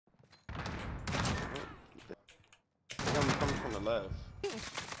coming from the left.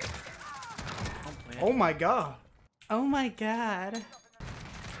 Oh my god. Oh my god.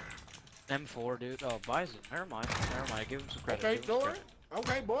 M4, dude. Oh, Bison. Never mind. Never mind. Give him some credit. Okay, Give him some Thor. credit.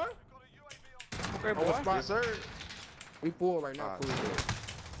 Okay, boy. Okay, boy. Yes, sir. We full right now. Cool.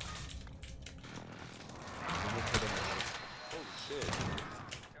 Oh shit.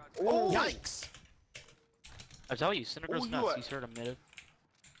 Oh, yikes. I tell you, Syndergaard's nuts. He's heard him mid.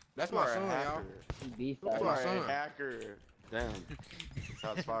 That's You my are a son, y'all. hacker. Beef You That's my are a son. hacker. Damn.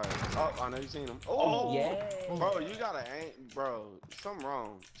 Shots fired. Oh, I know you seen him. Oh, Yeah. bro, you gotta aim, bro. Something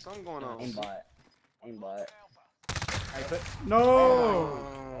wrong. Something going on. Aimbot. Aimbot. No.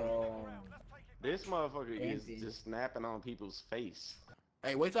 Oh. This motherfucker is Fancy. just snapping on people's face.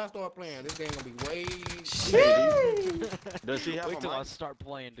 Hey, wait till I start playing. This game gonna be way. Does he have Wait a till I mic? start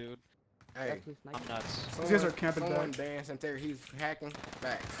playing, dude. Hey, I'm nuts. These guys are camping someone back. dancing there. He's hacking.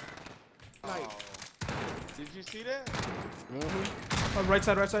 Facts. Oh. Did you see that? Mm-hmm. Right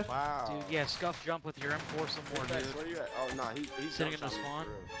side, right side. Wow. Dude, yeah, scuff jump with your M4 some more, Where dude. you at? Oh, no, he's Sitting in the jump shooting spawn.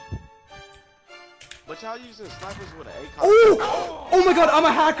 for real. But y'all using snipers with an ACOG. Oh! Oh my god, I'm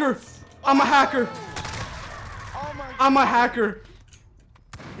a hacker! I'm a hacker! Oh my god. I'm a hacker!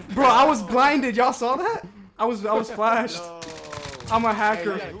 Bro, I was blinded. Y'all saw that? I was flashed. No. I'm a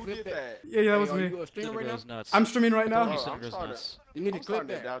hacker. Hey, Who did that? Yeah, that was Are me. you a streamer right now? Syndergaard's nuts. I'm streaming right Told you now. Bro, I'm Syndergaard's starting- nuts. You need to I'm clip starting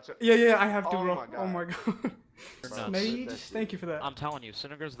to that. doubt you. Yeah, I have to, Oh bro. my God. Oh my god. You're nuts. Mage, That shit. thank you for that. I'm telling you,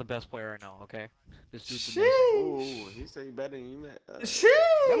 Syndergaard's the best player I know, okay? This dude's Sheesh. amazing. Ooh, he said he better than you, man. That Sheesh.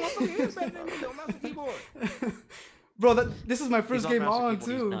 motherfucker is better than me on mouse and keyboard. Bro, this is my He's first on game mouse and on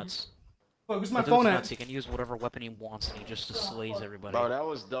keyboard, he's too. nuts. Fuck, where's my The dude's phone nuts. at? He can use whatever weapon he wants and he just slays everybody. Bro, that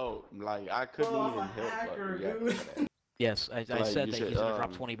was dope. Like, I couldn't Bro, I'm even a help hacker, but react dude. to that. Yes, I Like, said you that he's should, gonna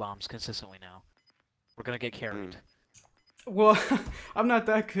drop 20 bombs consistently now. We're gonna get carried. Well, I'm not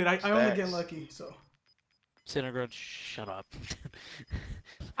that good. I only get Facts. lucky, so. Syndergaard, shut up.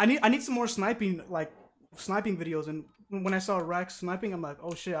 I need some more sniping videos, and when I saw Rax sniping, I'm like,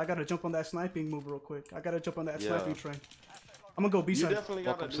 oh shit, I gotta jump on that sniping move real quick. I gotta jump on that Yeah. sniping train. I'm gonna go B You side. definitely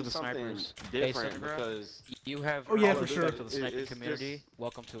gotta Welcome do to the something snipers. different Hey, Syndergaard, because you have Oh, yeah, all for the sure. respect for the sniping It's community. just-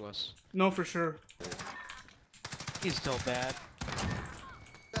 Welcome to us. No, for sure. He's still bad.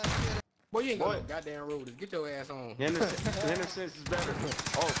 Boy, you ain't got no What? goddamn rule. Just get your ass on. Henderson's is better.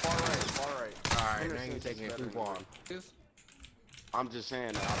 Oh, far right. Alright, now you Henderson's taking is it too better far. than I'm just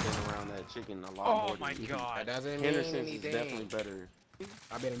saying that I've been around that chicken a lot Oh more my than you. god. That doesn't mean Henderson's is anything. definitely better.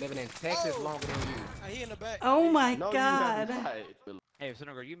 I've been living in Texas longer than you. He in the back. Oh my No, god. you haven't lied. Hey,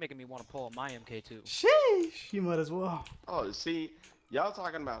 Syndergaard, you making me want to pull my MK2. Sheesh, you might as well. Oh, see, y'all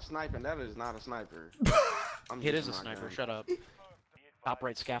talking about sniping. That is not a sniper. It is a sniper, shut up. Top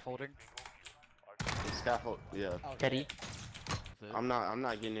right scaffolding. Scaffold, yeah. Teddy. I'm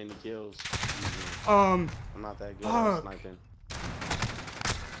not getting any kills. Um, I'm not that good Fuck. at sniping.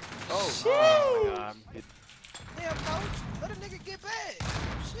 Oh my god. Damn, coach. Let a nigga get back.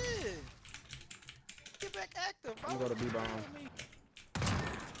 Shit. Get back active, bro. I'm gonna go to B-bomb.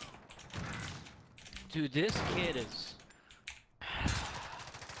 Dude, this kid is...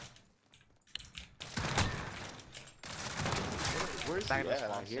 Where's he Back in the at? I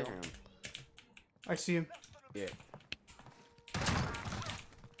spawn hear still. him. I see him. Yeah.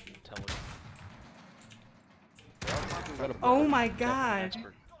 Oh my god.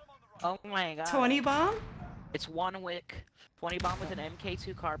 Oh my god. 20 bomb? It's one wick. 20 bomb with an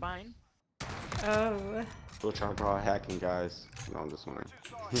MK2 carbine. Oh. Still trying to draw hacking, guys. No, I'm just wondering.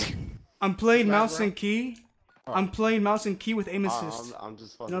 I'm playing Right, mouse bro. and key. I'm playing mouse and key with aim assist. I'm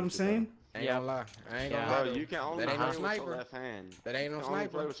just You fucking know what I'm with you, saying? Ain't Yeah. gonna lie. I ain't gonna Yeah. lie. Bro, though. you can only That ain't play no with your sniper. left hand. That ain't no You can only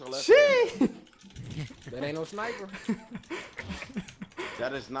play sniper. with your left hand. Sheesh. That ain't no sniper.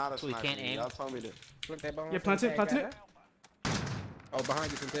 That is not a So he sniper. can't aim? Y'all told me that. Flip that bomb. Yeah, plant it, plant it. Oh,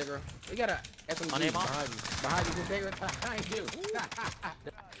 behind you, Integra. We got a SMG On aim off? behind you. Behind you, Integra. Behind you.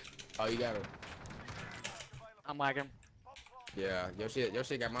 Oh, you got it. I'm lagging. Yeah, your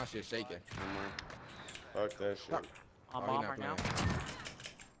shit got my shit shaking. Fuck that shit. I'm Oh, bomb you right not now. playing.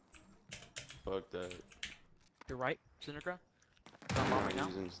 Fuck that. You're right, Syndergaard. I'm bomb right now.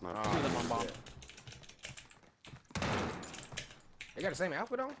 Using sniper. Oh, Two of them on bomb. They got the same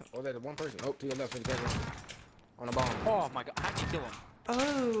outfit on? Or that one person? Oh, to your left, Integra. On the bomb. Oh my god, how'd you kill him?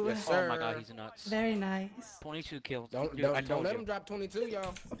 Oh. Yes, Oh my sir. god, he's nuts. Very nice. 22 kills. Don't Dude, I don't told let you. him drop 22,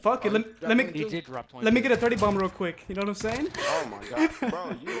 y'all. Fuck it. Oh, Let drop me 22. He did drop 22. let me get a 30 bomb real quick. You know what I'm saying? Oh my god,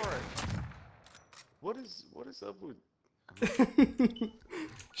 bro, you are. What is up with? I ain't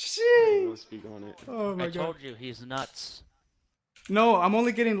Sheesh. gonna speak on it. Oh my I god. told you, he's nuts. No, I'm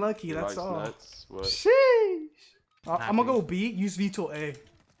only getting lucky. He That's likes all. nuts. What? Sheesh. I'm gonna Happy. go B. Use V till A.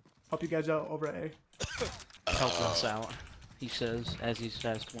 Help you guys out over at A. help us out. He says as he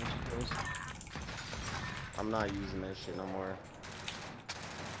says points he goes. I'm not using that shit no more.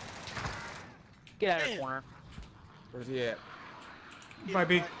 Get out of the corner. Where's he at? By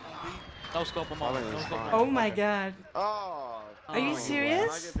B. No scope him on. Probably No is scope fine. him Oh on. my Okay. god. Oh. Are you Oh, serious? When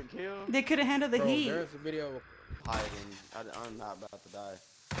I get the kill, They couldn't handle the Bro, heat. there's a video. hiding. I'm not about to die.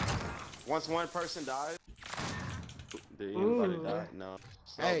 Once one person dies, did anybody Ooh. die? No.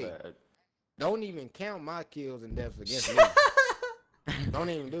 So Hey. bad. Don't even count my kills and deaths against me. Don't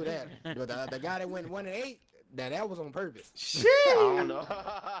even do that. But the guy that went 1 and 8, that was on purpose. Shit. I don't know.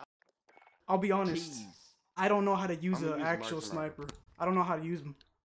 I'll be honest. Jeez. I don't know how to use I'm gonna an use actual marksman rifle. sniper. I don't know how to use them.